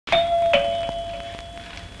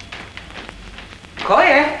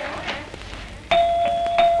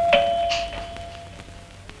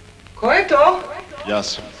Ja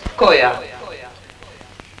sam. Ko ja?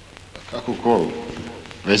 Kako ko?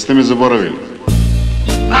 Već ste me zaboravili.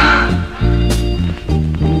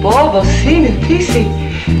 Bobo, sine, ti si...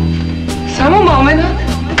 Samo moment.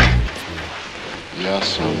 Ja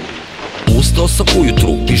sam. Ustao sam ujutru,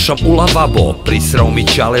 pišam u lavabo. Prisrao mi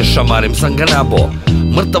ćale, šamarem sam ga nabo.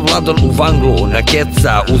 Mrtav Vladan u vanglu, na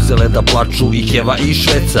keca. Uzele da plaču i Keva i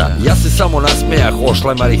Šveca. Ja se samo nasmejah,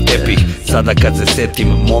 ošlemarih tepih. Sada kad se setim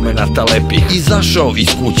momenata lepih. Izašao iz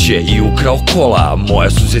kuće i ukrao kola. Moja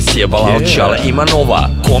su se sjebala od ćale, ima nova.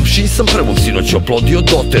 Komšiji sam prvog sinoć oplodio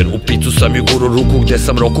doter. U picu sam ju guru ruku gde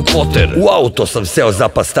sam Roku Poter. U auto sam seo,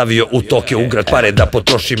 zapad stavio u toke. U grad pare da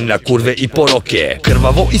potrošim na kurve i poroke.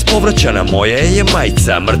 Krvavo ispovraćana moja je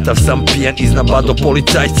majica. Mrtav sam pijan, iznabado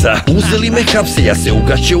policajca. Uzeli me hapse, ja se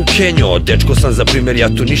ugaće u Kenjo. Dečko sam za primjer, ja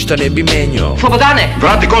tu ništa ne bi menio. Slobodane!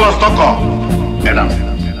 Vrati kola stoko! Jedan.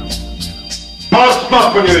 Mas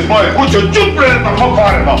konje iz moje kuće, čup prenetam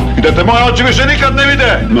pokvareno! I da te moje oči više nikad ne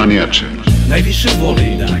vide! Manijače. Najviše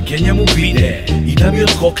voli da Kenja mu vide i da mi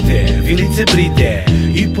odhokte, vilice bride.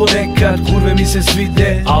 I ponekad kurve mi se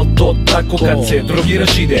svide, al to tako kad se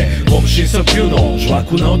drogiraš ide. Komši sam pljuno,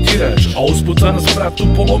 žvaku na otirač, a usput za nas spratu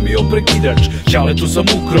polomio prekidač. Ćaletu sam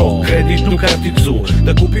ukro, kreditnu karticu,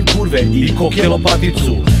 da kupim kurve i koktel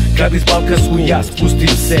lopaticu. Kad iz Balkansku ja spustim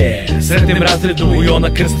se, sretnem razrednu i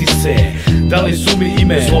ona krsti se. Dali su mi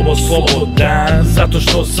ime Slobodan, zato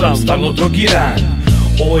što sam stalno drogiran.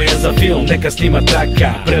 Ovo je za film, neka snima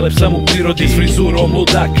traka. Prelep sam u prirodi s frizurom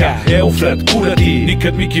ludaka. Euffrat, kurati,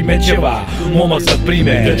 nikad Miki mećeva. Momak sad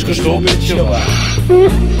prime, dečko što obećava.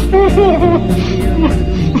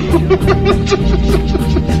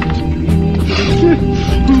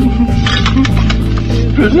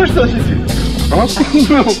 Znaš šta si ti? A?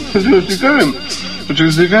 Što ti kažem?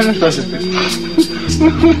 Što ti kažem šta si ti?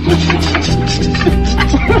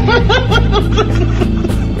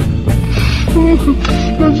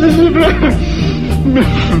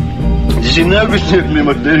 Ti si najobičnija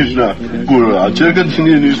klimakterična kurva, a čeka ti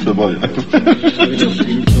nije ništa bolje.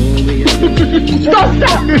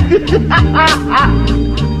 Dosta!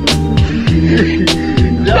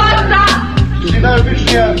 Dosta! Ti si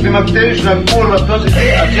najobičnija klimakterična kurva, to si ti,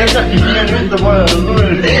 a čeka ti nije ništa bolje,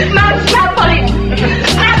 razumiješ? Marš napoli!